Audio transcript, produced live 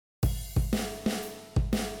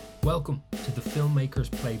Welcome to the Filmmaker's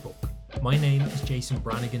Playbook. My name is Jason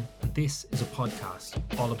Brannigan, and this is a podcast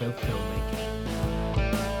all about filmmaking.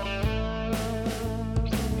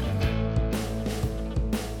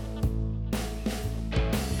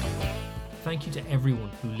 Thank you to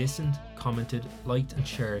everyone who listened, commented, liked, and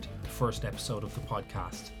shared the first episode of the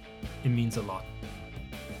podcast. It means a lot.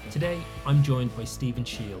 Today, I'm joined by Stephen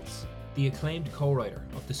Shields, the acclaimed co-writer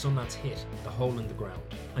of the Sundance hit The Hole in the Ground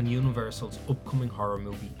and Universal's upcoming horror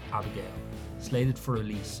movie Abigail, slated for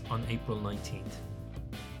release on April 19th.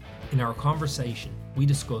 In our conversation, we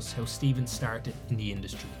discuss how Stephen started in the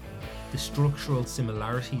industry, the structural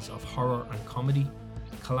similarities of horror and comedy,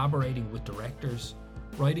 collaborating with directors,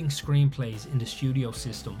 writing screenplays in the studio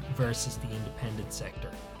system versus the independent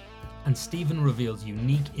sector. And Stephen reveals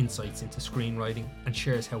unique insights into screenwriting and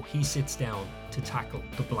shares how he sits down to tackle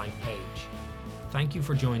the blank page. Thank you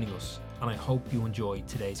for joining us, and I hope you enjoyed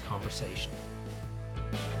today's conversation.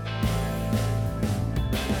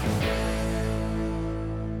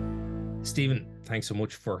 Stephen, thanks so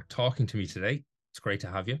much for talking to me today. It's great to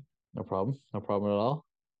have you. No problem at all.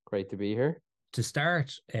 Great to be here. To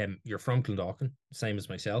start, you're from Clondalkin, same as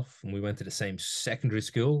myself, and we went to the same secondary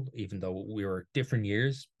school, even though we were different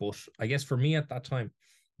years. But I guess for me at that time,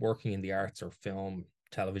 working in the arts or film,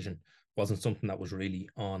 television wasn't something that was really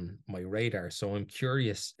on my radar. So I'm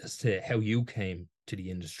curious as to how you came to the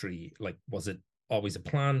industry. Like, was it always a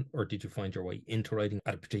plan, or did you find your way into writing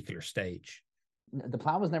at a particular stage? The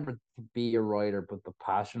plan was never to be a writer, but the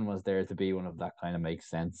passion was there to be one, if that kind of makes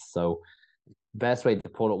sense. So best way to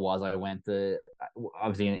put it was I went to,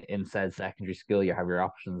 obviously in said secondary school, you have your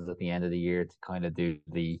options at the end of the year to kind of do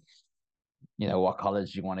what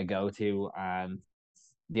college you want to go to. And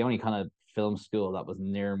the only kind of film school that was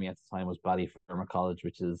near me at the time was Ballyfermot College,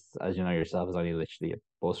 which is, as you know yourself, is only literally a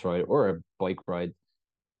bus ride or a bike ride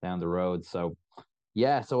down the road. So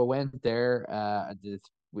yeah, so I went there. I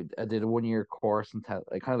did a 1 year course and kind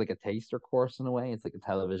of like a taster course in a way. It's like a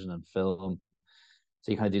television and film.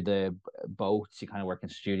 So you kind of do the both. You kind of work in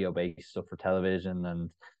studio based stuff for television and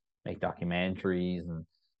make documentaries and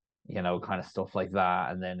kind of stuff like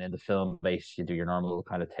that. And then in the film base, you do your normal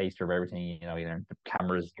kind of taster of everything. Either the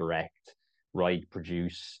cameras, direct, write,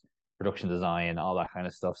 produce, production design, all that kind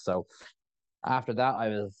of stuff. So after that, I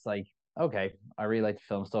was like, okay, I really like the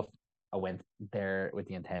film stuff. I went there with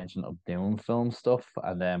the intention of doing film stuff,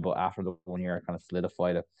 but after the 1 year, I kind of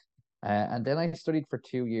solidified it. And then I studied for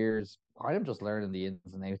 2 years, kind of just learning the ins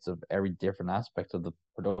and outs of every different aspect of the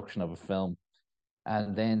production of a film.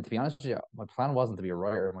 And then, to be honest with you, my plan wasn't to be a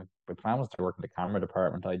writer. My plan was to work in the camera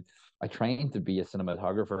department. I trained to be a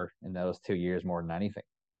cinematographer in those 2 years more than anything.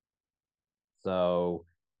 So,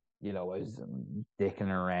 I was dicking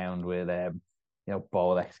around with,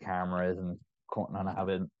 Bolex cameras and cutting on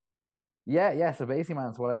having. Yeah. So basically,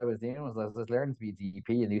 man, so what I was doing was I was learning to be a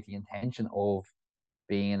DP and with the intention of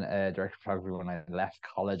being a director of photography. When I left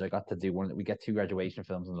college, I got to do we get two graduation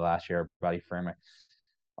films in the last year, Ballyfermot.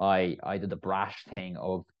 I did the brash thing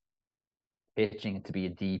of pitching to be a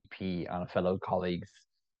DP on a fellow colleague's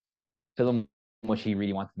film, which he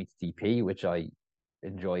really wanted me to DP, which I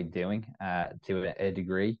enjoyed doing to a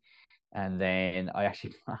degree. And then I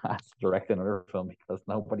actually asked to direct another film because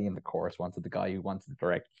nobody in the course wanted the guy who wanted to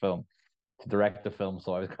direct the film.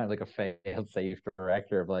 So I was kind of like a fail-safe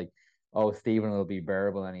director of like, oh, Stephen will be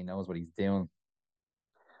bearable and he knows what he's doing.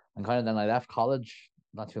 And kind of then I left college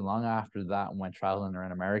not too long after that and went traveling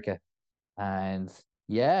around America. And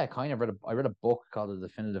yeah, I read a book called The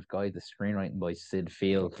Definitive Guide to Screenwriting by Sid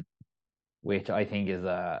Field, which I think is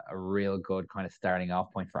a real good kind of starting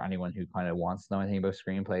off point for anyone who kind of wants to know anything about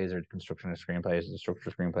screenplays or the construction of screenplays or the structure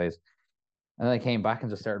of screenplays. And then I came back and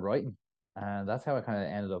just started writing. And that's how I kind of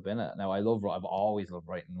ended up in it. Now I've always loved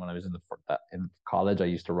writing. When I was in college, I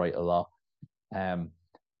used to write a lot.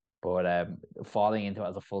 But falling into it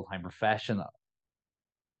as a full-time profession,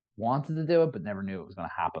 wanted to do it, but never knew it was going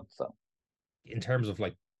to happen. So in terms of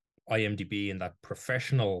like IMDb and that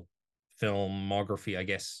professional filmography, I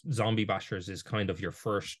guess Zombie Bashers is kind of your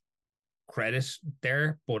first credit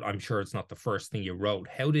there, but I'm sure it's not the first thing you wrote.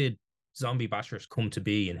 How did Zombie Bashers come to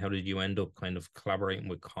be, and how did you end up kind of collaborating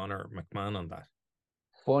with Connor McMahon on that?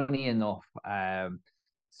 Funny enough,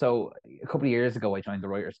 so a couple of years ago, I joined the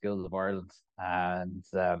Writers Guild of Ireland, and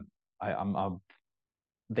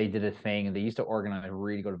they did a thing, and they used to organize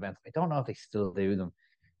really good events. I don't know if they still do them,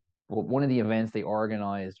 but one of the events they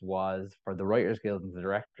organized was for the Writers Guild and the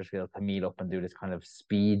Directors Guild to meet up and do this kind of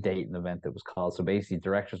speed dating event that was called. So basically,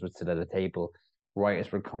 directors would sit at a table,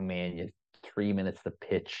 writers would come in, you had 3 minutes to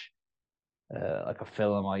pitch like a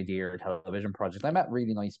film idea or television project. I met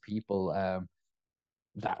really nice people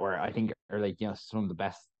that were, I think, are like some of the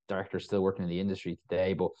best director still working in the industry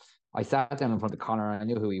today. But I sat down in front of Connor and I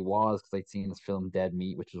knew who he was because I'd seen his film Dead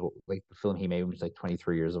Meat, which is like the film he made when he was like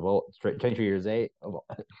 23 years of old, 23 years age,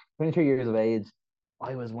 23 years of age.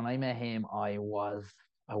 When I met him, I want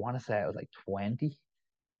to say I was like 20.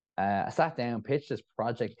 I sat down, pitched this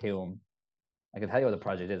project to him. I can tell you what the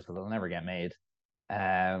project is because it'll never get made.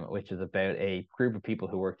 Which is about a group of people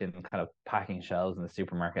who worked in kind of packing shelves in the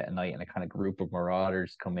supermarket at night, and a kind of group of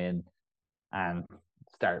marauders come in and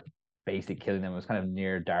start basically killing them. It was kind of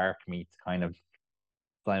near dark meets kind of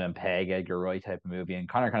Simon Pegg, Edgar Wright type of movie, and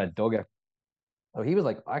Connor kind of dug it. So he was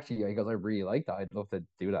like, actually, he goes, I really like that. I'd love to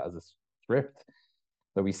do that as a script.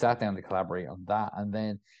 So we sat down to collaborate on that, and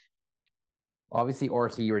then obviously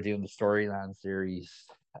RT were doing the Storyland series.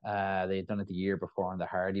 They had done it the year before, and the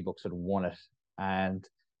Hardy books had won it. And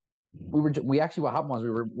we actually, what happened was we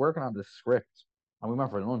were working on the script, and we went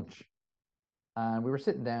for lunch, and we were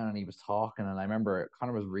sitting down, and he was talking, and I remember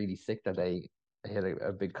Connor was really sick that day. He had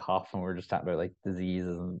a big cough, and we were just talking about like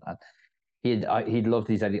diseases, and he'd loved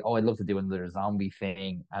these ideas. Oh, I'd love to do another zombie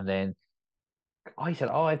thing, and then I said,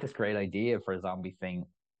 oh, I have this great idea for a zombie thing.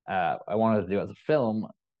 I wanted to do it as a film,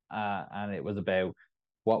 and it was about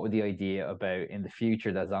what would the idea about in the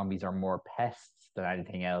future that zombies are more pests than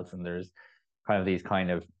anything else, and there's kind of these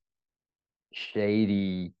kind of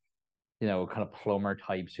shady, kind of plumber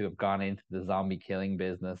types who have gone into the zombie killing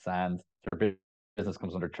business, and their business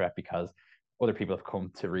comes under threat because other people have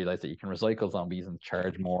come to realize that you can recycle zombies and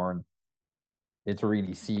charge more, and it's a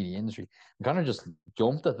really seedy industry. I kind of just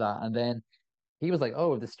jumped at that, and then he was like,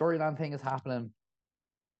 "Oh, if the Storyland thing is happening,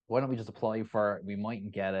 why don't we just apply for it? We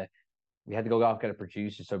mightn't get it." We had to go out get a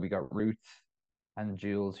producer, so we got Ruth and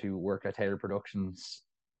Jules who work at Taylor Productions.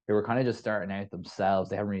 They were kind of just starting out themselves.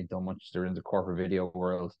 They haven't really done much. They're in the corporate video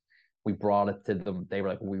world. We brought it to them. They were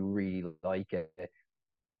like, "We really like it."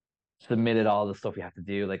 Submitted all the stuff you have to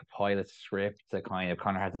do, like a pilot script. To kind of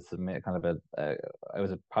Connor had to submit kind of it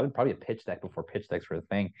was probably a pitch deck before pitch decks were a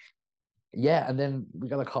thing. Yeah, and then we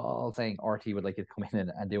got a call saying RT would like you to come in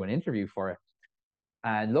and do an interview for it.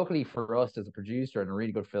 And luckily for us, as a producer and a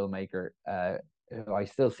really good filmmaker, who I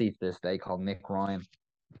still see to this day, called Nick Ryan,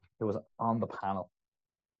 who was on the panel.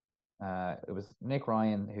 It was Nick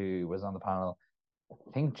Ryan who was on the panel.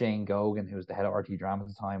 I think Jane Gogan, who was the head of RT Drama at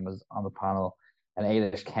the time, was on the panel, and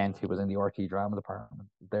Ailish Kent, who was in the RT Drama department,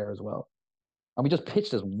 there as well. And we just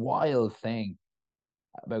pitched this wild thing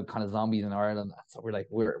about kind of zombies in Ireland. So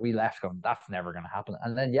we left going, that's never going to happen.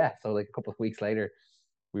 And then so like a couple of weeks later,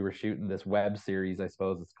 we were shooting this web series, I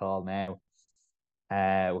suppose it's called now.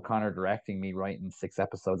 With Connor directing, me writing 6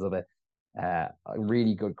 episodes of it. A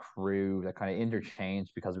really good crew that kind of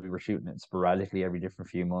interchanged because we were shooting it sporadically every different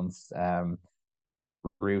few months.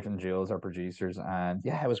 Ruth and Jules are producers, and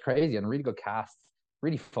it was crazy and a really good cast,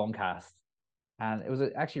 really fun cast, and it was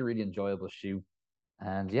actually a really enjoyable shoot.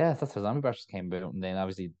 And that's how Zombie Bashers came about. And then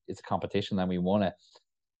obviously it's a competition, and we won it,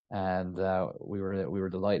 and we were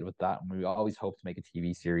delighted with that. And we always hope to make a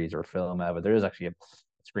TV series or a film but there is actually a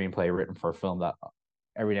screenplay written for a film that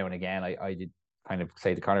every now and again I did kind of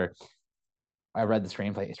say to Connor, I read the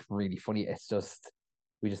screenplay. It's really funny. It's just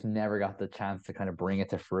we just never got the chance to kind of bring it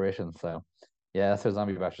to fruition. So that's how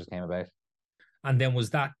Zombie Bashers came about. And then was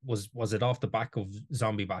it off the back of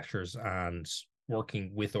Zombie Bashers and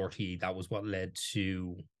working with RT that was what led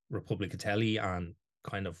to Republic of Telly and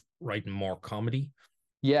kind of writing more comedy?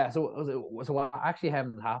 Yeah, so what actually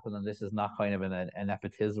hadn't happened, and this is not kind of in a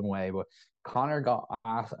nepotism way, but Connor got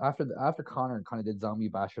asked after Connor kind of did Zombie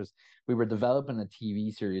Bashers, we were developing a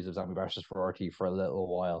TV series of Zombie Bashers for RT for a little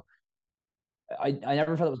while. I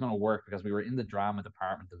never felt it was going to work because we were in the drama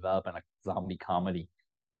department developing a zombie comedy,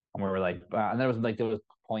 and we were like, and there was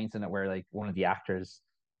points in it where like one of the actors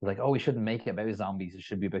was like, "Oh, we shouldn't make it about zombies. It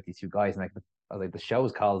should be about these 2 guys." And like, I was like, the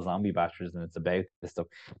show's called Zombie Bashers, and it's about this stuff.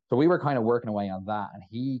 So we were kind of working away on that, and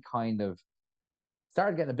he kind of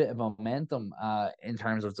started getting a bit of momentum in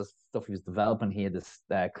terms of the stuff he was developing. He had this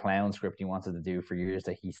clown script he wanted to do for years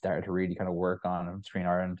that he started to really kind of work on Screen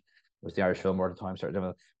Ireland. It was the Irish Film Board at the time, started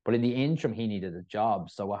doing it. But in the interim, he needed a job.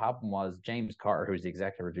 So what happened was James Carter, who was the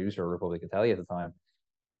executive producer of Republic of Telly at the time,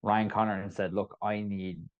 Ryan Connor, and said, "Look, I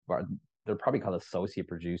need." They're probably called associate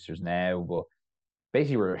producers now, but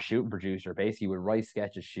basically we're a shooting producer. Basically, we write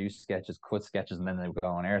sketches, shoot sketches, cut sketches, and then they would go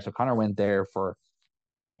on air. So Connor went there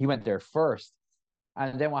first,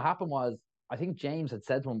 and then what happened was I think James had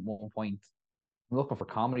said to him at one point, "I'm looking for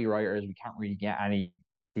comedy writers. We can't really get any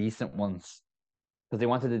decent ones." Because they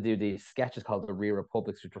wanted to do these sketches called the Real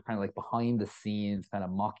Republics, which were kind of like behind the scenes, kind of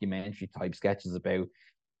mockumentary type sketches about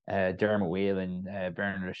Dermot Whelan,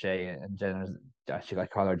 Bernard O'Shea, and Jen. Actually, I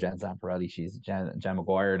call her Jen Zamparelli. She's Jen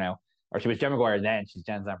McGuire now. or she was Jen McGuire then. She's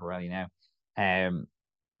Jen Zamparelli now. And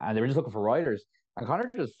they were just looking for writers. And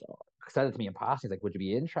Connor just said it to me in passing. He's like, "Would you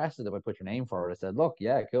be interested if I put your name forward?" I said, "Look,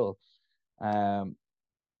 yeah, cool." Um,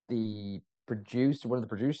 the producer, one of the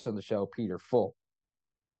producers on the show, Peter Full,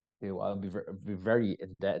 who I'll be very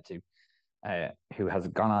indebted to, who has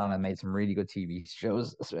gone on and made some really good TV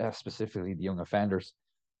shows, specifically The Young Offenders.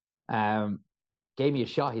 Um, Gave me a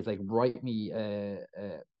shot. He's like, write me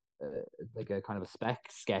like a kind of a spec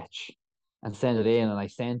sketch and send it in. And I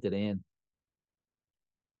sent it in,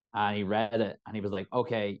 and he read it, and he was like,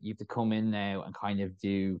 okay, you have to come in now and kind of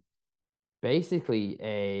do basically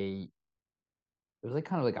it was like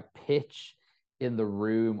kind of like a pitch in the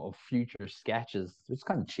room of future sketches. It's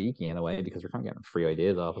kind of cheeky in a way because we're kind of getting free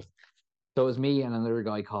ideas off us. So it was me and another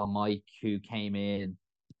guy called Mike who came in,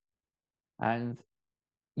 and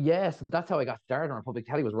yes, that's how I got started on Public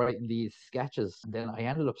Telly, was writing these sketches. And then I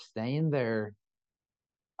ended up staying there.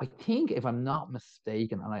 I think, if I'm not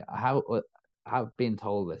mistaken, and have been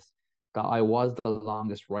told this, that I was the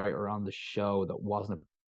longest writer on the show that wasn't a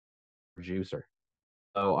producer.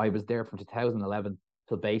 So I was there from 2011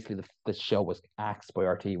 till basically the show was axed by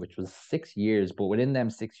RT, which was 6 years. But within them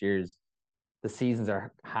 6 years, the seasons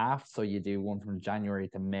are half. So you do one from January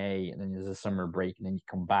to May, and then there's a summer break, and then you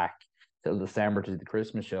come back till December to do the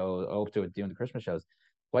Christmas show, up to doing the Christmas shows.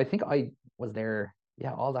 So I think I was there,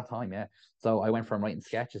 yeah, all that time, yeah. So I went from writing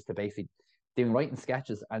sketches to basically doing writing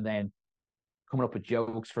sketches and then coming up with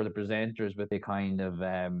jokes for the presenters with the kind of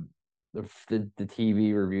the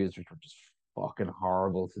TV reviews, which were just fucking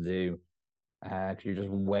horrible to do. Because you're just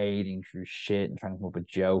wading through shit and trying to come up with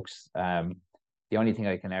jokes. The only thing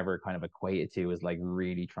I can ever kind of equate it to is like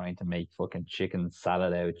really trying to make fucking chicken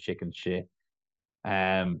salad out of chicken shit.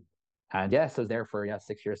 Um, and yeah, so I was there for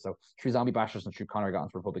 6 years. So through Zombie Bashers and through Connor got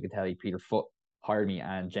into Republic of Telly, Peter Foot hired me,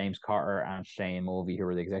 and James Carter and Shane Mulvey, who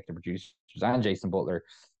were the executive producers, and Jason Butler,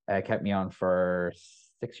 kept me on for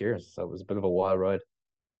 6 years. So it was a bit of a wild ride.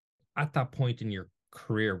 At that point in your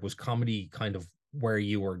career, was comedy kind of where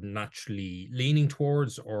you were naturally leaning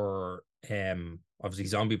towards, or obviously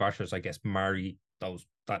Zombie Bashers, I guess, marry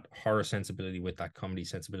that horror sensibility with that comedy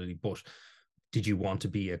sensibility, but did you want to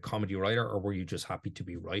be a comedy writer, or were you just happy to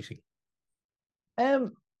be writing?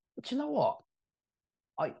 Do you know what?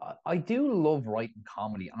 I do love writing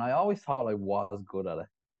comedy, and I always thought I was good at it.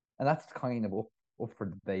 And that's kind of up for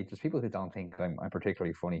debate. There's people who don't think I'm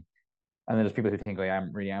particularly funny, and then there's people who think I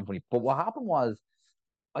am funny. But what happened was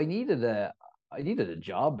I needed a I needed a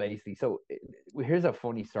job basically. So here's a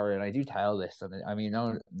funny story, and I do tell this. And I mean,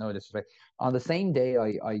 no disrespect. On the same day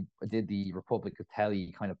I did the Republic of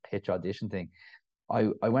Telly kind of pitch audition thing,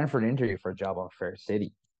 I went for an interview for a job on Fair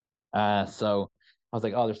City. So I was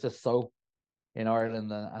like, oh, there's this soap in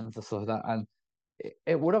Ireland and stuff like that, and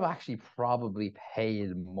it would have actually probably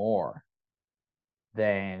paid more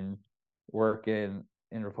than working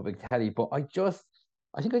in Republic Telly, but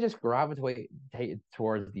I think I just gravitated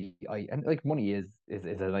towards and like money is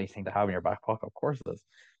a nice thing to have in your back pocket, of course it is.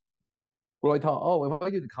 But I thought, oh, if I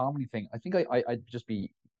do the comedy thing, I think I'd just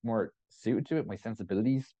be more suited to it, my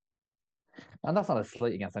sensibilities. And that's not a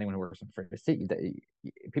slight against anyone who works in Fair City.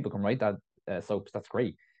 People can write that soaps, that's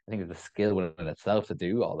great. I think it's a skill within itself to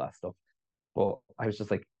do all that stuff. But I was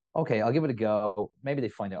just like, okay, I'll give it a go. Maybe they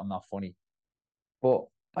find out I'm not funny. But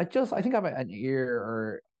I think I have an ear,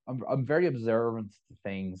 or I'm very observant to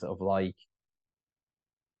things of like,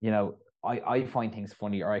 I find things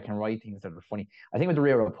funny, or I can write things that are funny. I think with the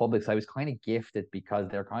Real Republics, I was kind of gifted because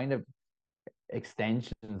they're kind of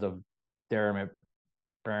extensions of Dermot,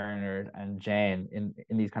 Bernard, and Jen in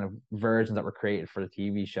these kind of versions that were created for the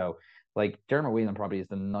TV show. Like Dermot Whelan probably is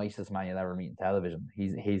the nicest man you'll ever meet in television.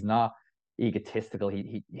 He's not egotistical.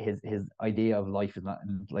 His idea of life is not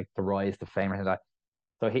like the rise to fame or anything like that.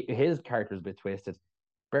 So his character is a bit twisted.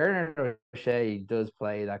 Bernard O'Shea does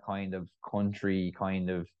play that kind of country kind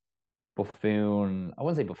of buffoon. I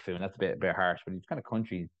wouldn't say buffoon, that's a bit harsh, but he's kind of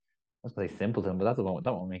country. I was gonna say simpleton, but that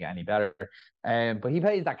won't make it any better. But he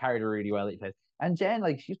plays that character really well. He plays, and Jen,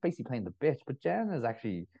 like, she's basically playing the bitch, but Jen is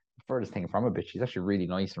actually the furthest thing from a bitch. She's actually really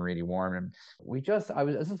nice and really warm. And I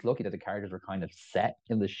was just lucky that the characters were kind of set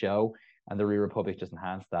in the show, and the Real Republic just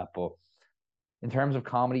enhanced that. But in terms of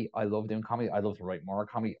comedy, I love doing comedy. I love to write more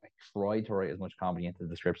comedy. I try to write as much comedy into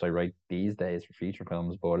the scripts I write these days for feature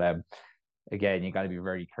films, but again, you got to be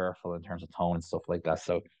very careful in terms of tone and stuff like that.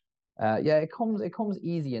 So, yeah, it comes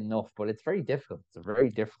easy enough, but it's very difficult. It's a very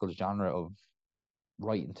difficult genre of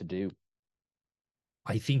writing to do.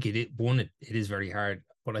 I think it is very hard,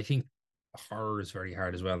 but I think horror is very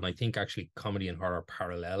hard as well. And I think actually comedy and horror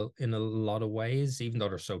parallel in a lot of ways, even though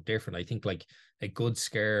they're so different. I think like a good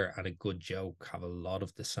scare and a good joke have a lot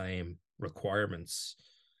of the same requirements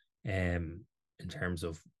in terms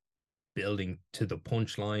of building to the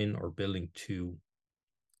punchline or building to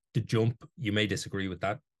the jump. You may disagree with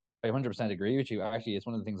that. I 100% agree with you. Actually, it's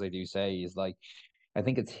one of the things I do say is like, I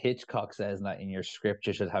think it's Hitchcock says that in your script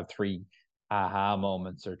you should have three aha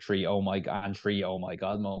moments or three oh my god and three oh my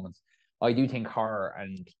god moments. I do think horror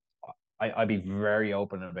and I'd be very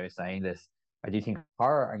open about saying this. I do think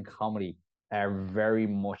horror and comedy are very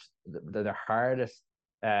much the hardest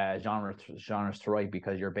genres to write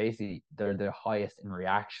because you're basically they're the highest in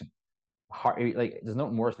reaction. Like there's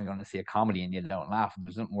nothing worse than going to see a comedy and you don't laugh.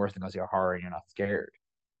 There's nothing worse than going to see a horror and you're not scared.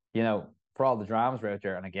 For all the dramas out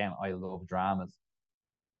there, and again, I love dramas.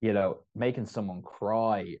 Making someone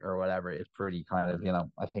cry or whatever is pretty kind of,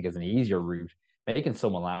 I think is an easier route. Making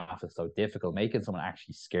someone laugh is so difficult. Making someone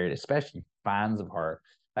actually scared, especially fans of horror,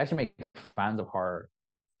 actually make fans of horror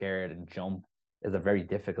scared and jump is a very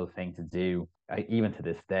difficult thing to do, even to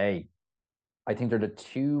this day. I think they're the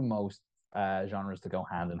two most genres to go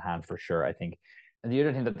hand in hand for sure. I think, and the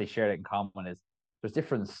other thing that they share in common is there's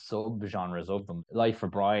different sub genres of them. Life for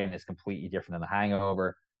Brian is completely different than The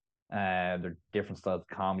Hangover. They're different styles of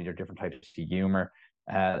comedy. They're different types of humor.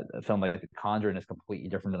 A film like The Conjuring is completely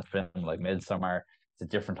different than a film like Midsummer. It's a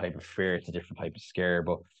different type of fear. It's a different type of scare.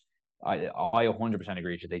 But I 100%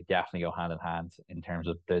 agree with you. They definitely go hand in hand in terms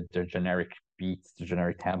of their generic beats, the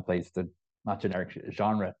generic templates, the not generic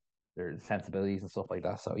genre, their sensibilities and stuff like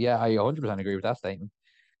that. So yeah, I 100% agree with that statement.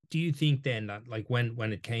 Do you think then that like when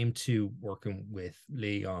it came to working with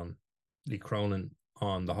Lee Cronin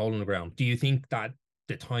on The Hole in the Ground, do you think that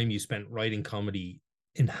the time you spent writing comedy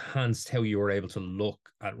enhanced how you were able to look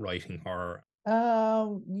at writing horror?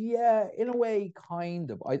 Yeah, in a way,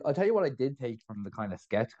 kind of. I'll tell you what I did take from the kind of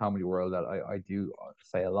sketch comedy world that I do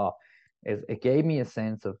say a lot is it gave me a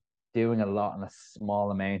sense of doing a lot in a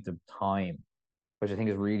small amount of time, which I think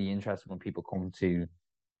is really interesting when people come to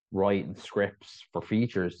writing scripts for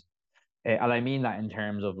features. And I mean that in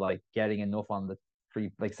terms of like getting enough on the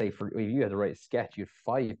three, like say for if you had to write a sketch, you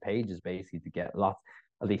had 5 pages basically to get lots,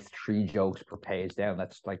 at least 3 jokes per page down.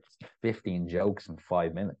 That's like 15 jokes in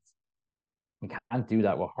 5 minutes. You can't do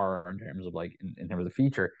that with horror in terms of like in terms of the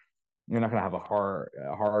feature. You're not gonna have a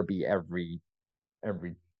horror be every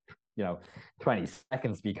 20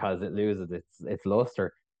 seconds because it loses its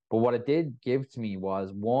luster. But what it did give to me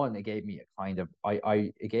was one, it gave me a kind of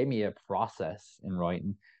it gave me a process in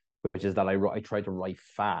writing, which is that I tried to write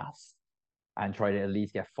fast and try to at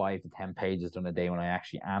least get 5 to 10 pages done a day when I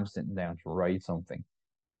actually am sitting down to write something.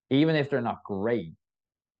 Even if they're not great,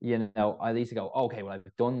 I at least go, okay, well,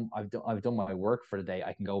 I've done my work for the day.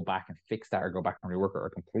 I can go back and fix that or go back and rework it or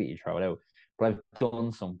completely throw it out. But I've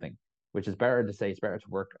done something, which is better to say it's better to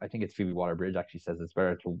work. I think it's Phoebe Waller-Bridge actually says it's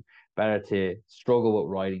better to struggle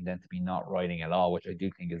with writing than to be not writing at all, which I do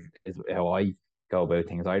think is how I go about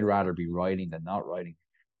things. I'd rather be writing than not writing.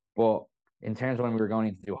 But in terms of when we were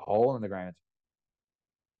going to do Hole in the Ground,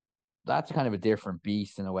 that's kind of a different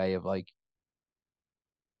beast in a way of like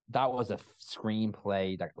that was a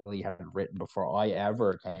screenplay that Lee had written before I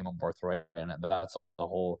ever came on board writing it. That's a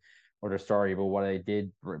whole other story. But what I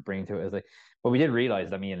did bring to it is like, but we did realize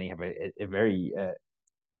that me and Lee have a very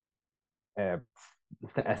uh,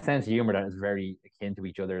 a sense of humor that is very akin to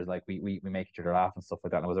each other. Is like we make each other laugh and stuff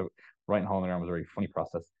like that. And it was writing Home and Around was a very funny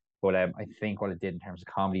process. But I think what it did in terms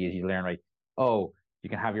of comedy is you learn like, oh, you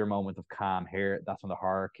can have your moment of calm here. That's when the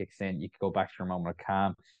horror kicks in. You can go back to your moment of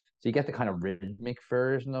calm. So you get the kind of rhythmic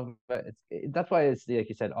version of it. That's why it's like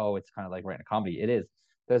you said. Oh, it's kind of like writing a comedy. It is.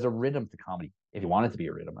 There's a rhythm to comedy if you want it to be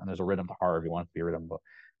a rhythm, and there's a rhythm to horror if you want it to be a rhythm.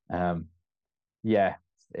 But um, yeah,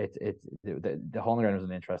 the whole around was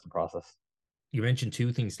an interesting process. You mentioned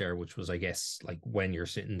two things there, which was, I guess, like when you're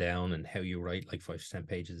sitting down and how you write like 5 to 10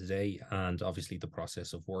 pages a day, and obviously the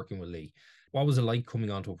process of working with Lee. What was it like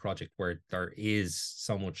coming onto a project where there is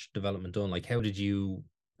so much development done? Like, how did you,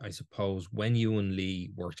 I suppose, when you and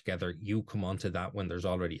Lee work together, you come onto that when there's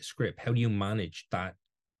already a script? How do you manage that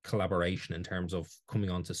collaboration in terms of coming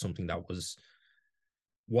onto something that was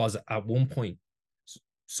at one point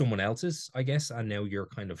someone else's, I guess, and now you're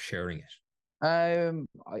kind of sharing it? I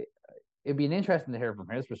It'd be interesting to hear from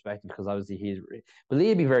his perspective because obviously but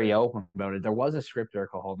Lee'd be very open about it. There was a script there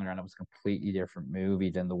called Holding Around. It was a completely different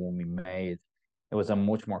movie than the one we made. It was a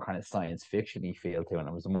much more kind of science fiction-y feel to it. And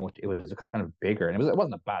it was a kind of bigger, and it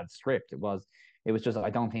wasn't a bad script. It was just,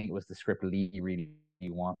 I don't think it was the script Lee really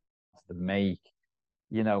wants to make.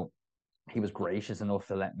 You know, he was gracious enough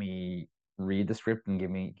to let me read the script and give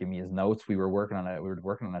me his notes. We were working on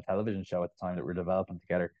a television show at the time that we were developing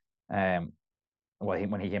together. Um,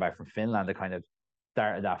 when he came back from Finland, it kind of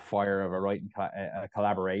started that fire of a writing a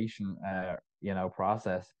collaboration,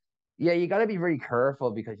 process. Yeah, you got to be very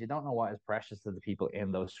careful because you don't know what is precious to the people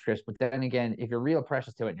in those scripts. But then again, if you're real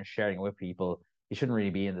precious to it and you're sharing it with people, you shouldn't really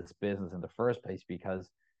be in this business in the first place because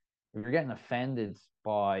if you're getting offended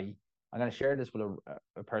by, I'm going to share this with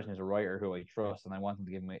a person who's a writer who I trust, and I want them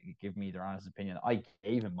to give me their honest opinion. I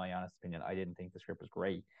gave him my honest opinion. I didn't think the script was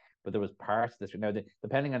great, but there was parts of this. Now,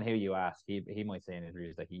 depending on who you ask, he might say in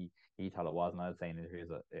interviews that he thought it was, and I'd say in interviews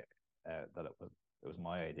that it was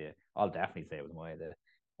my idea. I'll definitely say it was my idea.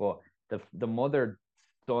 But the mother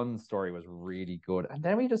son story was really good, and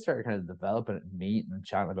then we just started kind of developing it, meeting and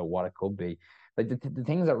chatting about what it could be. Like the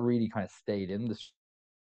things that really kind of stayed in the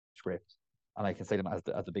script, and I can say them as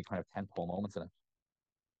the big kind of tentpole moments in it,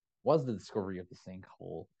 was the discovery of the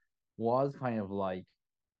sinkhole, was kind of like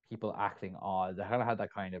people acting odd. They kind of had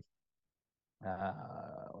that kind of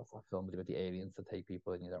what's that film with the aliens that take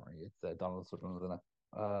people and you don't really, it's Donald Sutherland in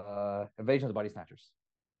it. Invasion of the Body Snatchers.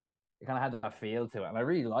 It kind of had that feel to it, and I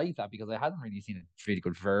really liked that because I hadn't really seen a really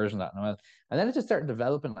good version of that in a while. And then it just started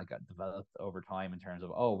developing, like it developed over time in terms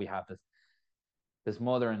of, oh, we have this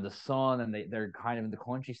mother and the son, and they're kind of in the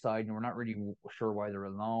countryside, and we're not really sure why they're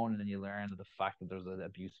alone. And then you learn the fact that there's an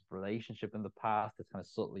abusive relationship in the past that's kind of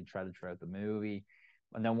subtly threaded throughout the movie.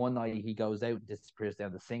 And then one night he goes out and disappears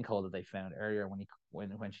down the sinkhole that they found earlier.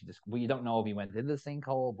 When she just, well, you don't know if he went into the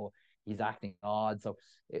sinkhole, but he's acting odd. So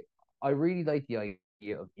I really like the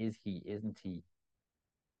idea of is he, isn't he,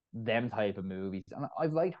 them type of movies. And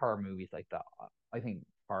I've liked horror movies like that. I think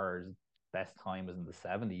horror's best time was in the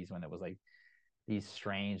 70s when it was like these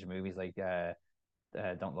strange movies like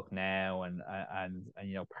Don't Look Now and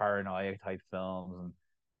paranoia type films, and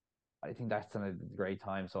I think that's a great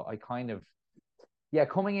time. So I kind of, yeah,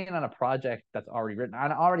 coming in on a project that's already written,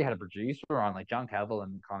 and I already had a producer on, like John Cavill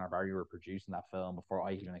and Conor Barry were producing that film before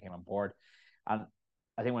I even came on board. And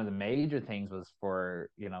I think one of the major things was for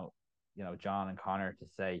John and Connor to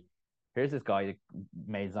say, here's this guy that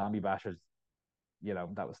made Zombie Bashers,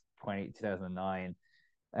 that was 2009.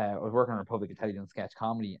 I was working on Republic Italian sketch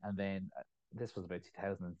comedy, and then this was about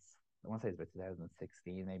 2000. I want to say it's about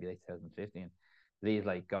 2016, maybe like 2015. He's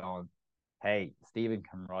like going, "Hey, Stephen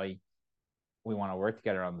can write. We want to work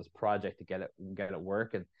together on this project to get it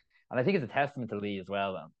working." And I think it's a testament to Lee as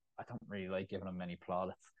well. And I don't really like giving him many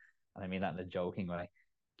plaudits, and I mean that in a joking way.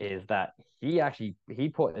 Is that he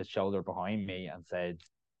put his shoulder behind me and said,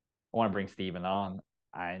 "I want to bring Stephen on,"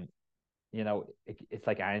 and it's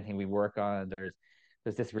like anything we work on.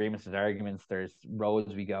 There's disagreements, there's arguments, there's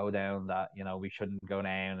roads we go down that we shouldn't go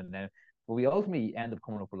down, and then but we ultimately end up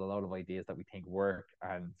coming up with a lot of ideas that we think work,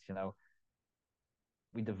 and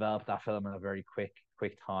we developed that film in a very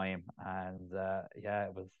quick time, and yeah,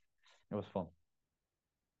 it was fun.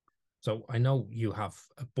 So I know you have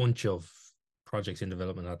a bunch of projects in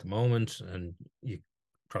development at the moment, and you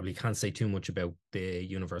probably can't say too much about the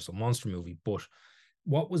Universal Monster movie, but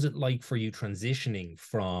what was it like for you transitioning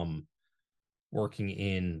from working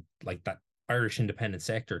in like that Irish independent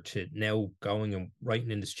sector to now going and writing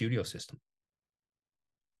in the studio system?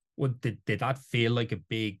 Did that feel like a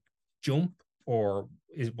big jump, or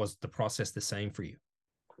was the process the same for you?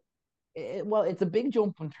 Well, it's a big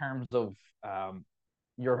jump in terms of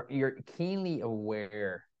you're keenly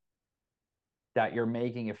aware that you're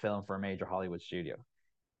making a film for a major Hollywood studio.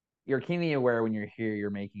 You're keenly aware when you're here,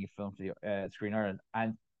 you're making a film for the Screenwriter,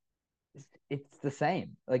 and it's the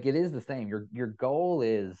same. Like it is the same. Your goal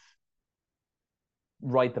is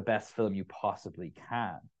write the best film you possibly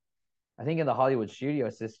can. I think in the Hollywood studio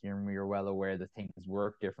system, you're well aware that things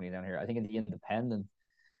work differently down here. I think in the independent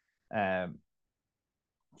um,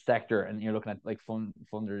 sector, and you're looking at like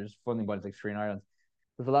funding bodies like Screen Ireland,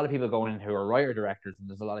 there's a lot of people going in who are writer directors, and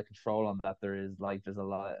there's a lot of control on that. There's a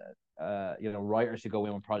lot of writers who go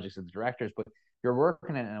in with projects as directors, but you're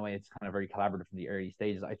working in a way it's kind of very collaborative from the early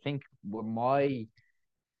stages. I think with my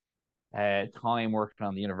time working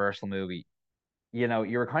on the Universal movie, you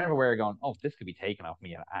were kind of aware going, oh, this could be taken off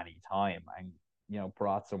me at any time and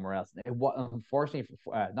brought somewhere else. Unfortunately,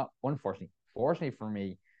 not unfortunately, fortunately for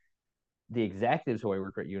me, the executives who I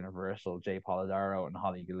work with at Universal, Jay Polidoro and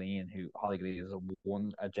Holly Gilleen, who Holly Gilleen is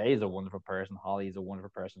Jay is a wonderful person, Holly is a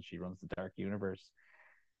wonderful person. She runs the Dark Universe.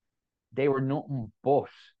 They were nothing but,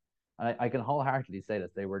 and I can wholeheartedly say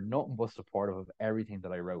this, they were nothing but supportive of everything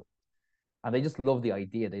that I wrote, and they just loved the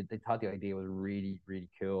idea. They thought the idea was really really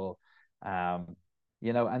cool. Um,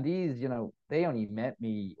 and these, they only met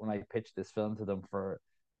me when I pitched this film to them for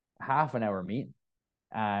half an hour meeting,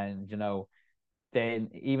 and then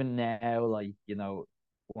even now, like,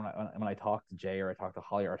 when I talk to Jay, or I talk to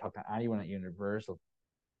Holly, or I talk to anyone at Universal,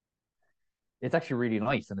 it's actually really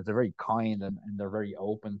nice, and it's a very kind, and they're very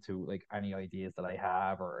open to like any ideas that I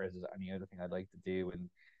have, or is there any other thing I'd like to do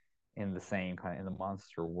in the same kind of in the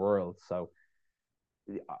monster world. So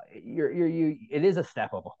it is a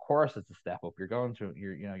step up. Of course, it's a step up. You're going to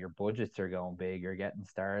your budgets are going big. You're getting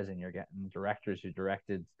stars, and you're getting directors who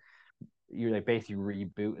directed. You're like basically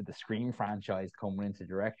rebooted the Scream franchise coming in to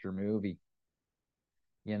direct your movie.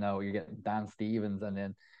 You're getting Dan Stevens,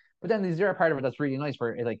 but then there's the other part of it that's really nice,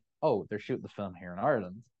 where it's like, oh, they're shooting the film here in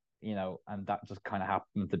Ireland, and that just kind of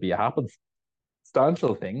happened to be a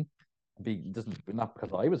happenstantial thing. Be just not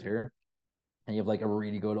because I was here. And you have like a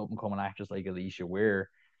really good up and coming actress like Alicia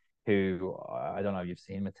Weir, who, I don't know if you've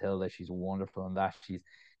seen Matilda. She's wonderful in that. She's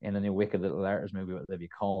in the new Wicked Little Letters movie with Olivia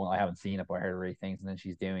Colman. I haven't seen it, but I heard great things. And then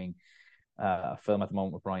she's doing a film at the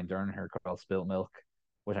moment with Brian Dernher called Spilt Milk,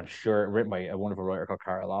 which I'm sure written by a wonderful writer called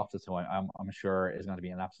Cara Loftus, who I'm sure is going to be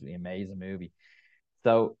an absolutely amazing movie.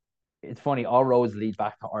 So it's funny, all roads lead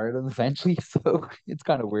back to Ireland eventually. So it's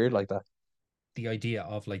kind of weird like that. The idea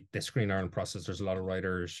of like the Screen Ireland process, there's a lot of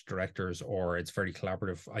writers, directors, or it's very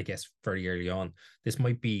collaborative, I guess, very early on. This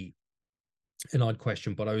might be an odd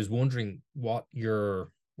question, but I was wondering what are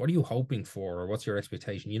you hoping for, or what's your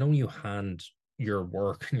expectation? When you hand your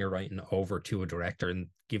work and your writing over to a director and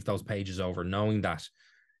give those pages over, knowing that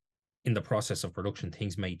in the process of production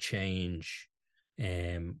things may change,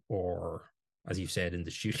 or as you said, in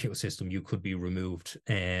the studio system you could be removed,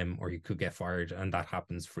 or you could get fired, and that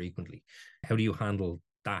happens frequently. How do you handle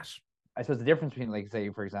that? I suppose the difference between, like,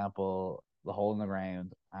 say, for example, The Hole in the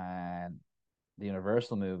Ground and the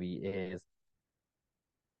Universal movie is,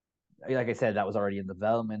 like I said, that was already in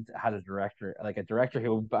development. It had a director, like a director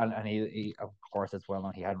who, and he of course, it's well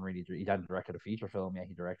known, he hadn't directed a feature film yet.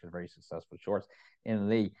 He directed very successful shorts in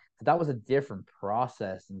Lee. So that was a different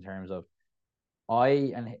process in terms of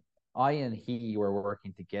I and I and he were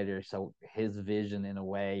working together. So his vision, in a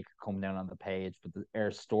way, could come down on the page, but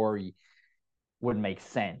our story would make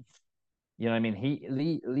sense. You know what I mean?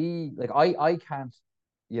 Lee, like, I can't,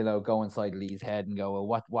 go inside Lee's head and go,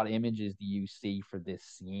 well, what images do you see for this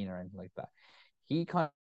scene or anything like that. He kind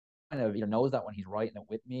of either knows that when he's writing it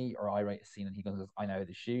with me, or I write a scene and he goes, I know how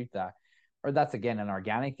to shoot that. Or that's again an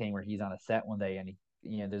organic thing where he's on a set one day and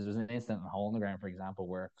there's an incident in Hole in the Ground, for example,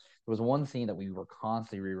 where there was one scene that we were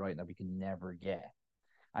constantly rewriting that we could never get.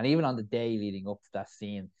 And even on the day leading up to that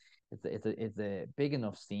scene, it's a big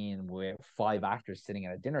enough scene with 5 actors sitting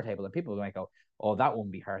at a dinner table, and people might go, "Oh, that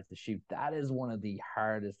wouldn't be hard to shoot." That is one of the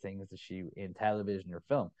hardest things to shoot in television or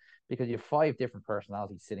film, because you have 5 different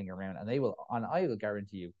personalities sitting around, and I will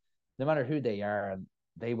guarantee you, no matter who they are,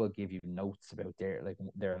 they will give you notes about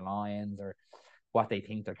their lines, or what they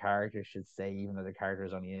think their characters should say, even though the character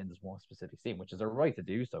is only in this one specific scene, which is their right to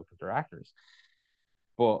do so because they're actors.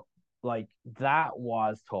 But like, that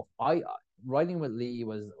was tough. I Writing with Lee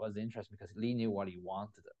was interesting because Lee knew what he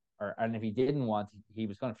wanted, and if he didn't want, he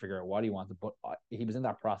was going to figure out what he wanted. But he was in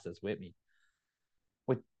that process with me.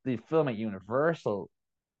 With the film at Universal,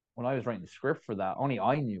 when I was writing the script for that, only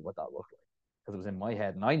I knew what that looked like because it was in my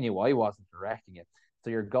head, and I knew I wasn't directing it. So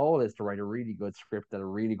your goal is to write a really good script that a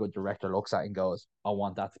really good director looks at and goes, "I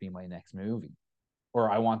want that to be my next movie," or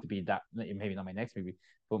 "I want to be that, maybe not my next movie,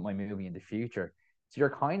 but my movie in the future." So you're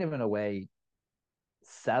kind of, in a way,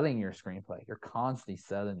 selling your screenplay. You're constantly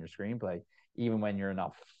selling your screenplay, even when you're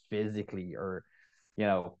not physically, or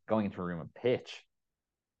going into a room and pitch.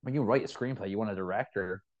 When you write a screenplay, you want a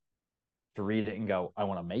director to read it and go, "I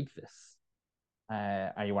want to make this."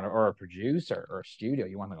 And you want to, or a producer or a studio,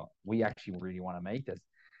 you want to go, "We actually really want to make this."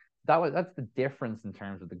 That's the difference in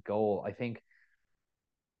terms of the goal. I think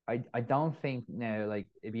I don't think now, like,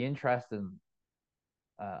 it'd be interesting.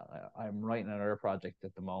 I'm writing another project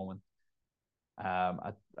at the moment,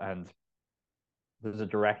 and there's a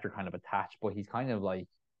director kind of attached, but he's kind of like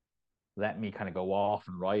let me kind of go off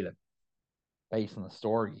and write it based on the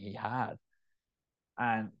story he had.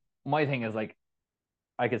 And my thing is, like,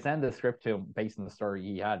 I could send the script to him based on the story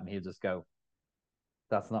he had, and he'd just go,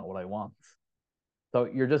 "That's not what I want." So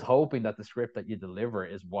you're just hoping that the script that you deliver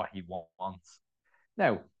is what he wants.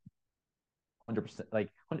 Now, 100%,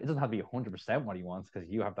 like, it doesn't have to be 100% what he wants, because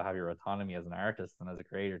you have to have your autonomy as an artist and as a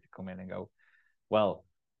creator to come in and go, "Well,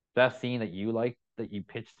 that scene that you like, that you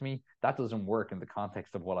pitched to me, that doesn't work in the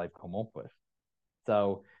context of what I've come up with."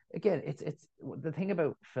 So again, it's the thing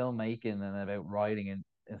about filmmaking and about writing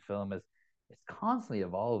in film is it's constantly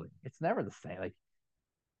evolving. It's never the same. Like,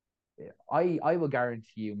 I will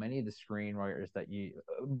guarantee you, many of the screenwriters that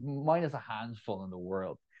minus a handful in the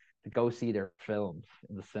world, to go see their films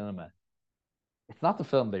in the cinema, it's not the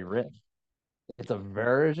film they've written. It's a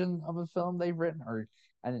version of a film they've written, or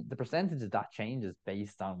and the percentage of that changes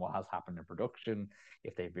based on what has happened in production,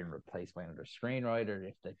 if they've been replaced by another screenwriter,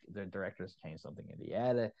 if the director has changed something in the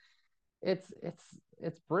edit.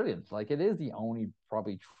 It's brilliant. Like it is the only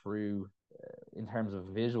probably true in terms of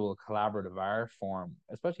visual collaborative art form,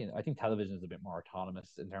 especially I think television is a bit more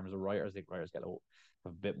autonomous in terms of writers. I think writers get a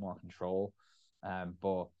bit more control.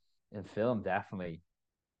 But in film, definitely,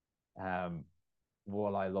 um,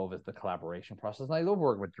 what I love is the collaboration process. And I love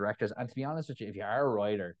working with directors. And to be honest with you, if you are a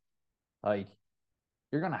writer, like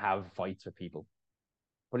you're gonna have fights with people.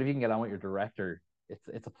 But if you can get on with your director,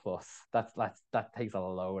 it's a plus. That takes a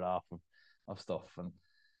load off of stuff.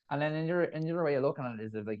 And then in your way of looking at it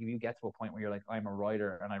is that like if you get to a point where you're like, I'm a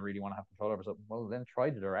writer and I really want to have control over something, well then try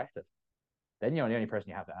to direct it. Then you're the only person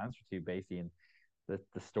you have to answer to basically in the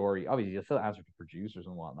story. Obviously you'll still answer to producers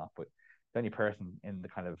and whatnot, but the only person in the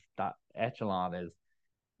kind of that echelon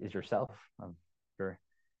is yourself. And you're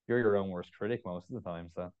you're your own worst critic most of the time.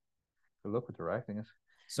 So good luck with directing it.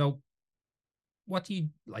 So, what do you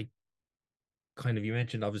like? Kind of, you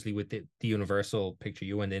mentioned obviously with the Universal picture,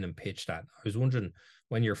 you went in and pitched that. I was wondering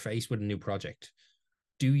when you're faced with a new project,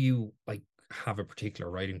 do you like have a particular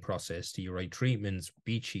writing process? Do you write treatments,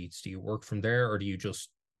 beat sheets? Do you work from there, or do you just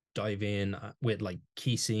dive in with like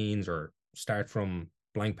key scenes, or start from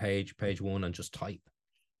blank page one, and just type?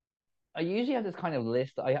 I usually have this kind of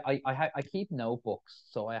list. I keep notebooks,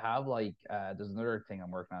 so I have like there's another thing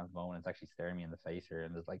I'm working on at the moment. It's actually staring me in the face here,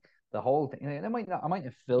 and there's like the whole thing. I might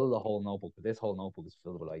not fill the whole notebook, but this whole notebook is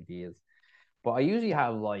filled with ideas. But I usually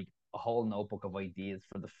have like a whole notebook of ideas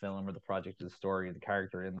for the film or the project or the story or the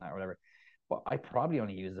character in that or whatever. But I probably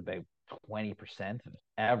only use about 20% of it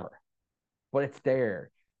ever. But it's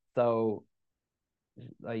there. So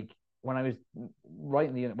like when I was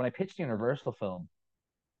writing the when I pitched the Universal film,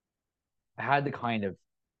 I had the kind of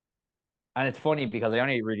and it's funny because I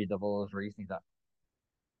only really divulged recently that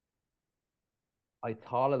I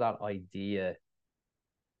thought of that idea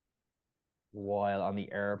while on the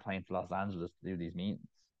airplane to Los Angeles to do these meetings.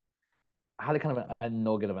 I had a kind of a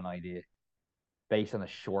nugget of an idea based on a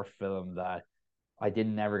short film that I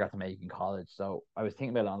didn't never got to make in college. So I was thinking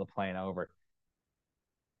about it on the plane over.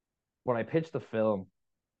 When I pitched the film,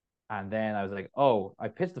 and then I was like, oh, I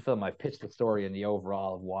pitched the film, I pitched the story and the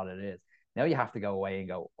overall of what it is. Now you have to go away and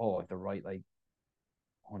go, oh, I have to write like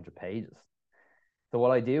 100 pages. So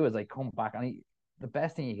what I do is I come back and the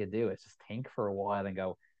best thing you could do is just think for a while and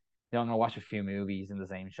go, I'm gonna watch a few movies in the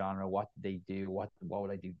same genre. What did they do? What would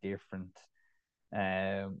I do different?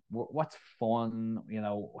 What's fun?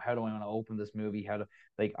 How do I want to open this movie? How to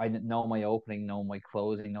like I know my opening, know my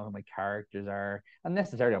closing, know who my characters are. And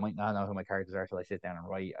necessarily, I might not know who my characters are until I sit down and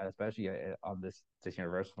write. Especially on this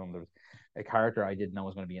Universal film, there was a character I didn't know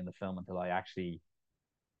was going to be in the film until I actually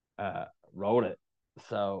uh wrote it.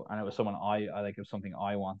 So and it was someone I like it was something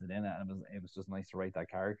I wanted in it, and it was just nice to write that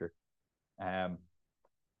character. Um,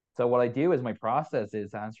 so what I do is my process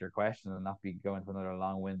is to answer your question and not be going to another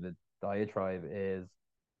long-winded diatribe is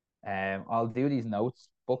I'll do these notes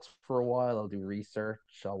books for a while. I'll do research.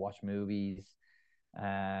 I'll watch movies.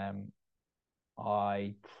 Um,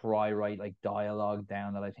 I try write like dialogue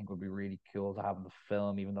down that I think would be really cool to have in the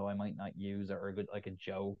film, even though I might not use it or a good like a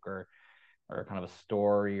joke or kind of a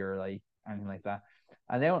story or like anything like that.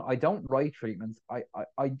 And then I don't write treatments. I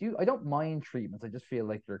don't mind treatments. I just feel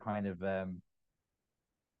like they're kind of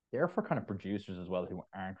they're for kind of producers as well who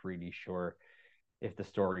aren't really sure if the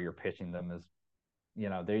story you're pitching them is,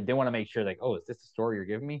 they want to make sure like, oh, is this the story you're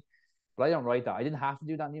giving me? But I don't write that. I didn't have to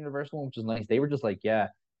do that in the Universal one, which is nice. They were just like, yeah,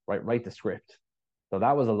 write the script. So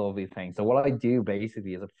that was a lovely thing. So what I do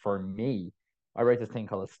basically is that for me, I write this thing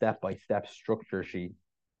called a step-by-step structure sheet.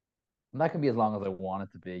 And that can be as long as I want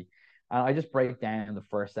it to be. And I just break down the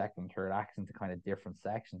first, second, third acts into kind of different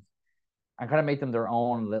sections and kind of make them their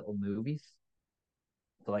own little movies.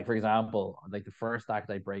 So, like for example, like the first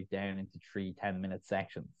act I break down into 3 10-minute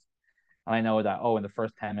sections, and I know that in the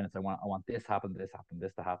first 10 minutes I want this happen,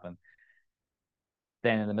 this to happen.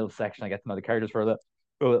 Then in the middle section I get to know the characters for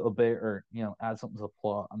a little bit, or add something to the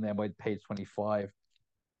plot, and then by page 25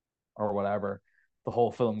 or whatever, the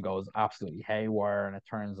whole film goes absolutely haywire and it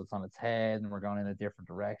turns it's on its head, and we're going in a different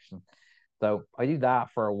direction. So I do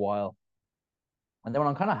that for a while, and then when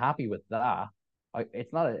I'm kind of happy with that,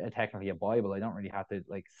 it's not technically a Bible. I don't really have to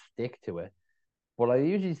like stick to it. But I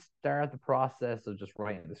usually start the process of just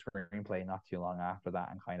writing the screenplay not too long after that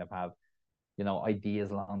and kind of have,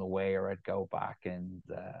 ideas along the way, or I'd go back and,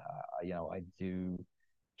 I do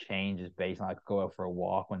changes based on, I could go out for a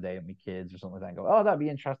walk one day with my kids or something like that and go, oh, that'd be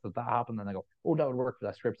interesting if that happened. And I go, oh, that would work for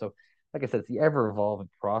that script. So, like I said, it's the ever evolving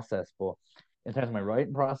process. But in terms of my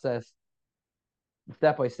writing process,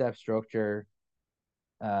 step by step structure.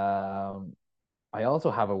 Um, I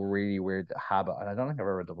also have a really weird habit, and I don't think I've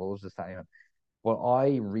ever divulged this to anyone. But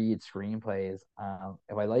I read screenplays,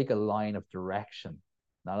 if I like a line of direction,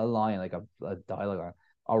 not a line like a dialogue line,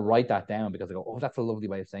 I'll write that down because I go, oh, that's a lovely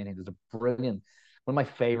way of saying it. There's a brilliant one of my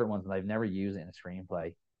favorite ones, and I've never used it in a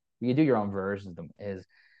screenplay. You do your own versions of them. Is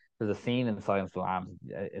there's a scene in Silence of the Lambs,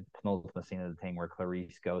 it's the penultimate scene of the thing where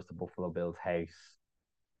Clarice goes to Buffalo Bill's house,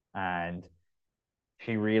 and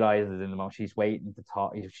she realizes in the moment she's waiting to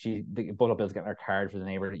talk. The Buffalo Bill's getting her card for the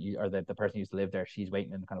neighbor or the person who used to live there. She's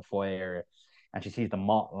waiting in the kind of foyer area, and she sees the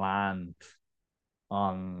motte land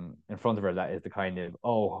on in front of her. That is the kind of,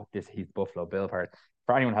 oh, this he's Buffalo Bill part.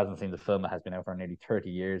 For anyone who hasn't seen the film, it has been out for nearly 30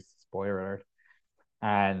 years. Spoiler alert.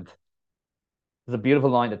 And there's a beautiful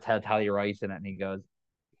line that Tally writes in it, and he goes,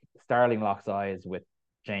 Starling locks eyes with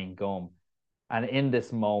Jane Gum, and in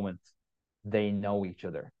this moment, they know each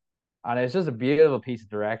other, and it's just a beautiful piece of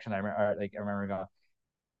direction. I remember going,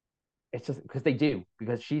 it's just because they do,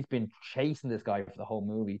 because she's been chasing this guy for the whole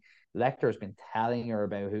movie. Lecter's been telling her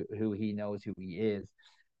about who he knows who he is,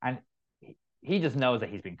 and he just knows that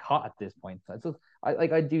he's been caught at this point. So it's just,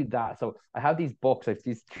 I do that. So I have these books. I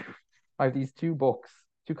have these two books,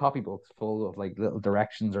 two copy books full of like little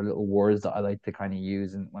directions or little words that I like to kind of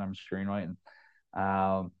use when I'm screenwriting.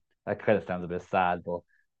 That kind of sounds a bit sad, but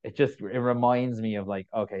it reminds me of like,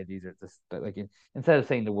 okay, these are just like instead of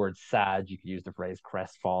saying the word sad, you could use the phrase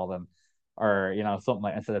crestfallen, or something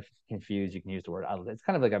like, instead of confused, you can use the word adult. It's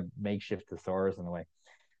kind of like a makeshift thesaurus in a way.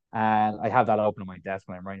 And I have that open on my desk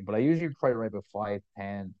when I'm writing. But I usually try to write about 5,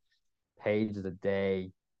 10 pages a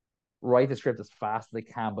day. Write the script as fast as I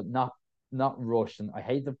can, but not rush. And I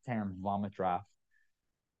hate the term vomit draft.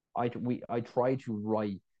 I try to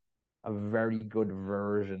write a very good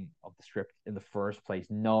version of the script in the first place,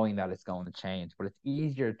 knowing that it's going to change. But it's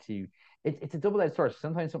easier to it's a double-edged sword.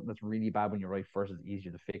 Sometimes something that's really bad when you write first is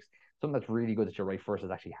easier to fix. Something that's really good that you write first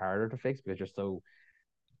is actually harder to fix because you're so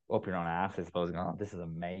up your own ass, I suppose. Oh, this is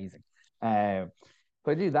amazing. But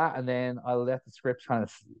I do that, and then I'll let the script kind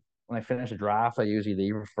of. When I finish a draft, I usually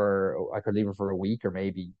leave it for. I could leave it for a week or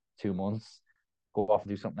maybe 2 months. Go off and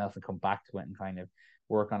do something else and come back to it and kind of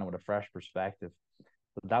work on it with a fresh perspective.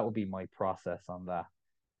 But that would be my process on that.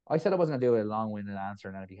 I said I wasn't gonna do a long-winded answer,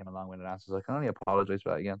 and then it became a long-winded answer. So I can only apologize for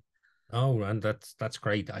that again. Oh, and that's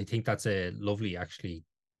great. I think that's a lovely, actually,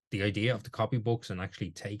 the idea of the copybooks and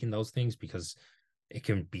actually taking those things, because it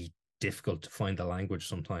can be difficult to find the language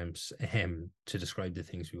sometimes to describe the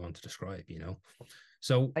things we want to describe,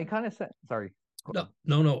 So I kind of said, sorry.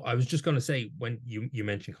 no. I was just going to say, when you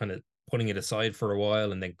mentioned kind of putting it aside for a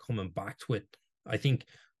while and then coming back to it, I think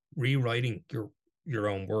rewriting your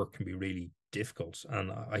own work can be really difficult.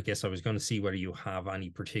 And I guess I was going to see whether you have any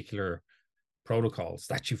particular protocols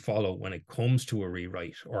that you follow when it comes to a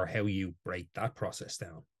rewrite, or how you break that process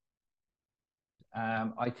down.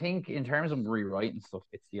 I think in terms of rewriting stuff,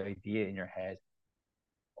 it's the idea in your head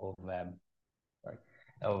of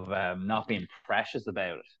sorry, not being precious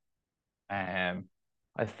about it.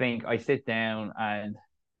 I think I sit down and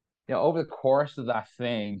over the course of that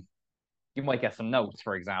thing, you might get some notes.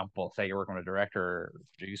 For example, say you're working with a director, or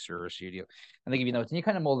producer, or a studio, and they give you notes, and you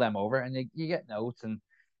kind of mull them over, and you get notes, and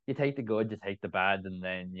you take the good, you take the bad, and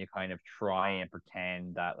then you kind of try and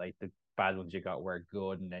pretend that like the bad ones you got were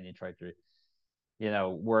good, and then you try to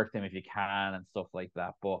work them if you can and stuff like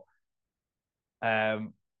that. But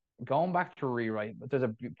um, going back to rewrite, there's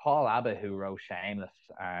a Paul Abbott who wrote Shameless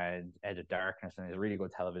and Edge of Darkness, and he's a really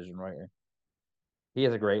good television writer. He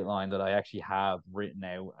has a great line that I actually have written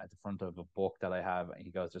out at the front of a book that I have. He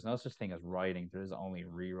goes, "There's no such thing as writing. There's only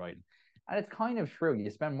rewriting," and it's kind of true. You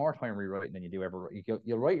spend more time rewriting than you do ever.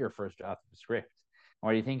 You'll write your first draft of the script,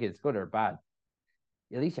 or you think it's good or bad.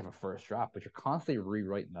 At least you have a first draft, but you're constantly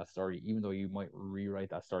rewriting that story, even though you might rewrite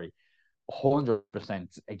that story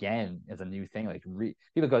 100% again is a new thing. Like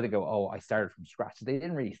people go, oh, I started from scratch. They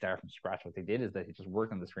didn't really start from scratch. What they did is they just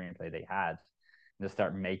worked on the screenplay they had and just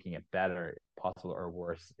start making it better, possible, or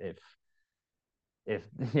worse. If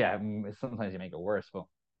yeah, sometimes you make it worse, but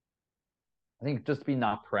I think just be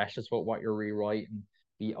not precious about what you're rewriting.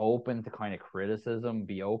 Be open to kind of criticism.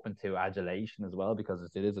 Be open to adulation as well, because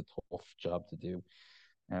it is a tough job to do.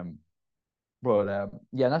 Um, but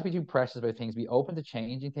yeah, not to be too precious about things. Be open to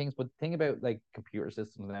changing things. But the thing about like computer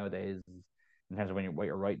systems nowadays, in terms of what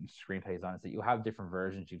you're writing screenplays on, is that you have different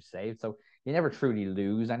versions you've saved, so you never truly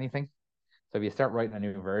lose anything. So if you start writing a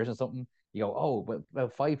new version of something, you go, oh, but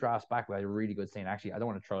about 5 drafts back, we had a really good scene. Actually, I don't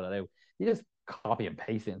want to throw that out. You just copy and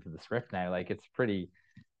paste it into the script now. Like it's pretty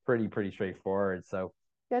straightforward. So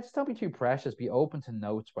yeah, just don't be too precious. Be open to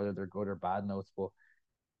notes, whether they're good or bad notes. But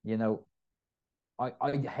you know,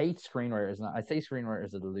 I hate screenwriters, and I say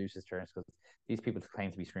screenwriters are the loosest terms because these people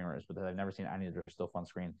claim to be screenwriters, but I've never seen any of their stuff on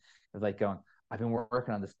screen. It's like going, I've been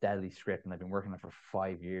working on this deadly script and I've been working on it for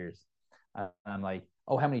 5 years. And I'm like,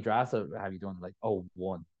 oh, how many drafts have you done? Like, oh,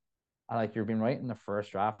 one. And like, you've been writing the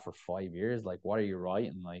first draft for 5 years. Like, what are you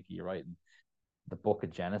writing? Like, you're writing the Book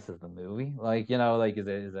of Genesis, the movie. Like, like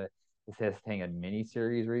is this thing a mini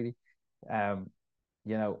series really? Um,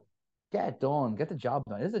 you know, get it done, get the job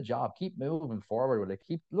done. It's a job. Keep moving forward with it.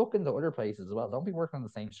 Keep looking to other places as well. Don't be working on the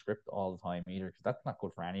same script all the time either, because that's not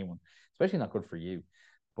good for anyone, especially not good for you.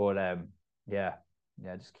 But yeah,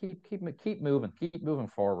 yeah, just keep moving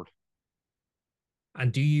forward.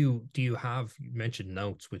 And do you have, you mentioned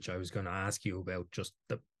notes, which I was going to ask you about, just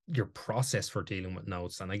your process for dealing with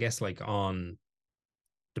notes. And I guess like on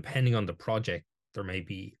depending on the project, there may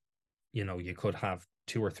be, you could have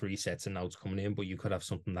two or three sets of notes coming in, but you could have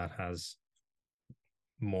something that has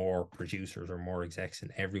more producers or more execs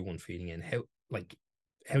and everyone feeding in.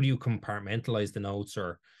 How do you compartmentalize the notes,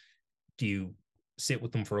 or do you sit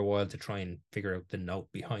with them for a while to try and figure out the note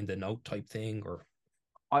behind the note type thing? Or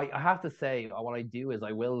I have to say, what I do is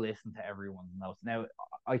I will listen to everyone's notes. Now,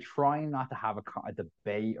 I try not to have a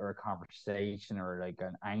debate or a conversation or like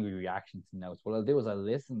an angry reaction to notes. What I'll do is I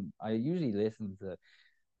listen. I usually listen to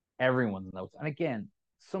everyone's notes, and again,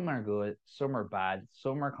 some are good, some are bad,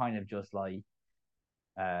 some are kind of just like,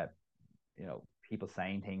 uh, people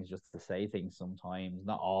saying things just to say things. Sometimes,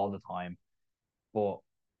 not all the time, but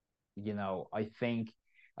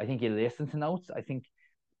I think you listen to notes. I think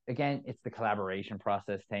again, it's the collaboration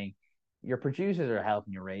process thing. Your producers are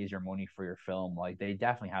helping you raise your money for your film. Like they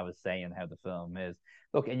definitely have a say in how the film is.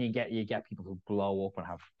 Look, and you get people who blow up and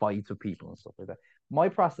have fights with people and stuff like that. My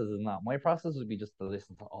process is not. My process would be just to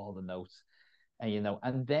listen to all the notes,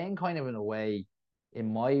 and then kind of in a way,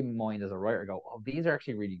 in my mind as a writer, go, oh, these are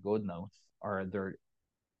actually really good notes, or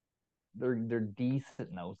they're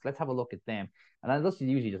decent notes. Let's have a look at them, and I just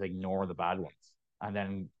usually just ignore the bad ones, and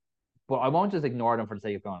then, but I won't just ignore them for the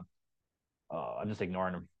sake of going, I'm just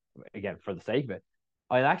ignoring them again for the sake of it.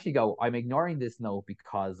 I'd actually go, I'm ignoring this note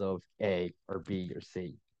because of A or B or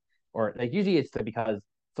C. Or like usually it's because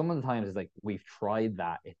some of the times it's like we've tried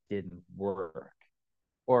that, it didn't work.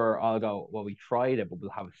 Or I'll go, well, we tried it, but we'll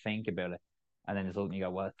have a think about it. And then suddenly you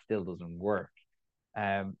go, well, it still doesn't work.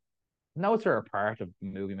 Um, Notes are a part of the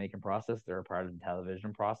movie making process, they're a part of the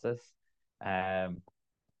television process. Um,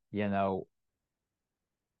 you know,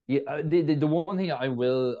 the one thing I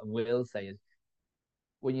will say is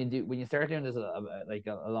when you start doing this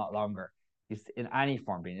a lot longer, in any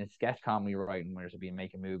form, being in sketch comedy writing, whether it be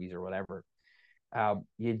making movies or whatever,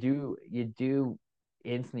 you do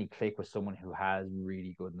instantly click with someone who has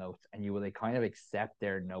really good notes, and you will like kind of accept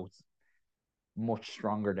their notes much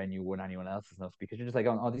stronger than you would anyone else's notes, because you're just like,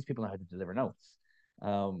 oh, these people know how to deliver notes.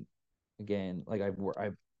 Um, Again, like I've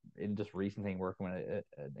in just recent thing working with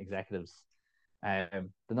executives, the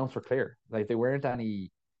notes were clear. Like there wasn't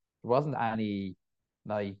any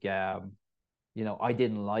like I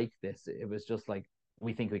didn't like this. It was just like,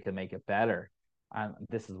 we think we can make it better, and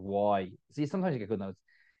this is why. See, sometimes you get good notes.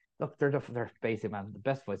 Look, they're basic, man. The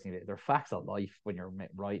best advice you can get, they're facts of life when you're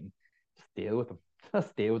writing. Just deal with them.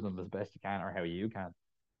 Just deal with them as best you can, or how you can.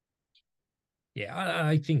 yeah,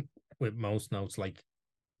 I think with most notes, like,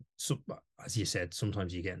 so as you said,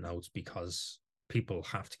 sometimes you get notes because people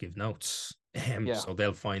have to give notes, Yeah, so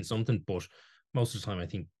they'll find something. But most of the time, I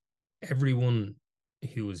think everyone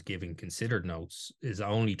who is giving considered notes is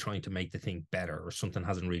only trying to make the thing better, or something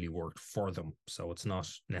hasn't really worked for them. So it's not of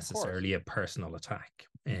course. necessarily a personal attack.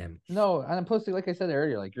 No, and plus, like I said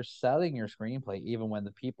earlier, like you're selling your screenplay, even when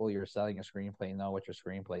the people you're selling a screenplay know what your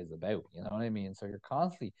screenplay is about. You know what I mean? So you're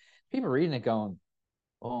constantly, people reading it going,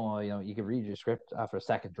 oh, you can read your script after a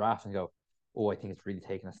second draft and go, oh, I think it's really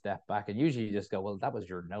taking a step back. And usually you just go, well, that was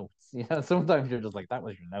your notes. Sometimes you're just like, that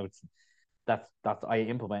was your notes. That's I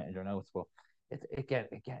implemented your notes, but again,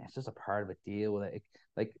 it's just a part of it. Deal with it.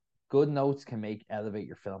 Like good notes can make elevate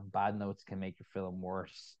your film. Bad notes can make your film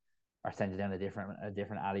worse, or send you down a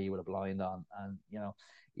different alley with a blind on. And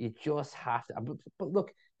you just have to. But look,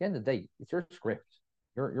 at the end of the day, it's your script.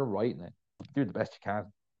 You're writing it. Do the best you can.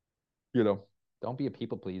 You know, don't be a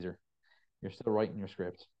people pleaser. You're still writing your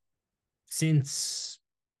script. Since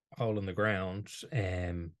Hole in the Ground,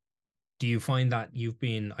 do you find that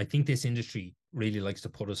I think this industry really likes to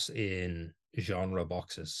put us in genre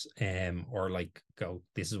boxes, or like go,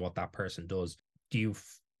 this is what that person does. Do you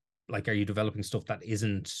like, are you developing stuff that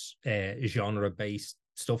isn't genre based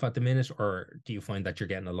stuff at the minute, or do you find that you're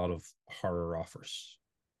getting a lot of horror offers?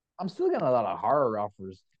 I'm still getting a lot of horror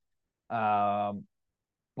offers.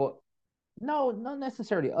 But no, not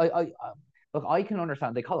necessarily. Look, I can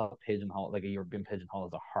understand they call it pigeonhole, like you're being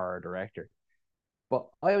pigeonholed as a horror director. But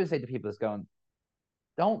I always say to people that's going,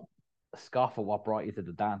 don't scoff at what brought you to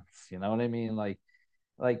the dance. You know what I mean? Like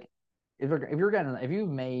if you've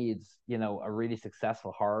made a really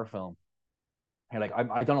successful horror film, you're like,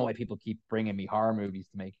 I don't know why people keep bringing me horror movies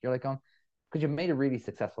to make. You're like, because you've made a really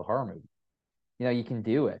successful horror movie. You can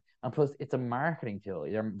do it, and plus it's a marketing tool.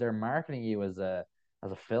 They're marketing you as a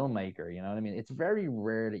filmmaker. You know what I mean? It's very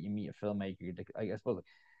rare that you meet a filmmaker. I suppose like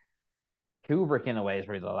Kubrick in a way is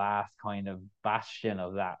probably the last kind of bastion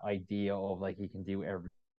of that idea of like he can do every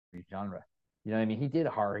genre. You know what I mean? He did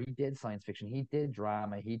horror, he did science fiction, he did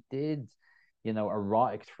drama, he did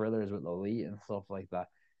erotic thrillers with Lolita and stuff like that.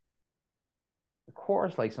 Of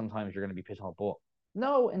course, like sometimes you're going to be pigeonholed, but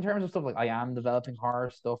no, in terms of stuff like I am developing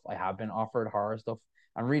horror stuff. I have been offered horror stuff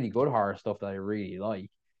and really good horror stuff that I really like.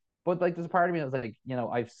 But like, there's a part of me that's like,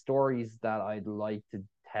 I've stories that I'd like to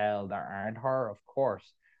tell that aren't horror, of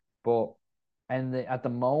course. But at the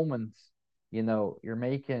moment, you've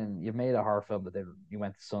made a horror film that you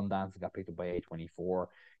went to Sundance and got picked up by A24.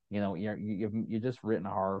 You've just written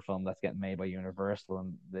a horror film that's getting made by Universal,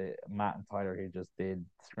 and the Matt and Tyler who just did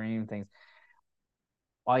Scream things.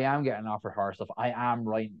 I am getting offered horror stuff. I am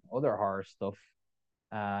writing other horror stuff.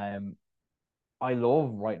 Um, I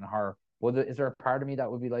love writing horror. Is there a part of me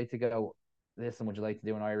that would be like to go, listen, would you like to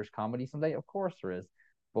do an Irish comedy someday? Of course there is.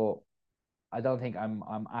 But I don't think I'm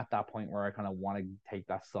at that point where I kind of want to take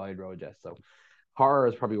that side road yet. So horror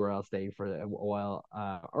is probably where I'll stay for a while.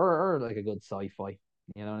 Or like a good sci-fi.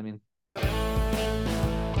 You know what I mean?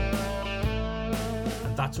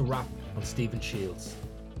 And that's a wrap on Stephen Shields.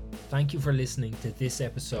 Thank you for listening to this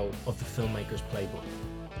episode of The Filmmaker's Playbook.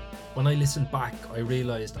 When I listened back, I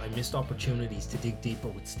realised I missed opportunities to dig deeper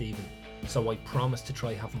with Stephen, so I promised to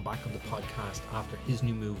try have him back on the podcast after his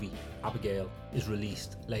new movie, Abigail, is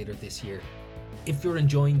released later this year. If you're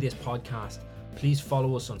enjoying this podcast, please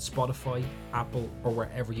follow us on Spotify, Apple, or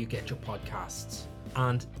wherever you get your podcasts.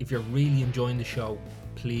 And if you're really enjoying the show,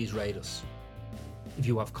 please rate us. If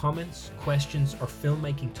you have comments, questions, or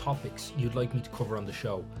filmmaking topics you'd like me to cover on the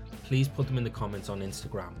show, please put them in the comments on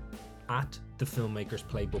Instagram at the Filmmakers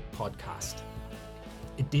Playbook Podcast.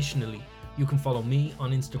 Additionally, you can follow me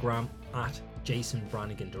on Instagram at Jason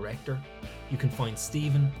Brannigan Director. You can find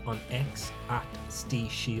Stephen on X at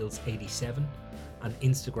SteShields87 and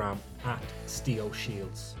Instagram at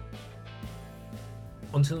SteoShields.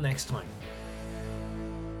 Until next time.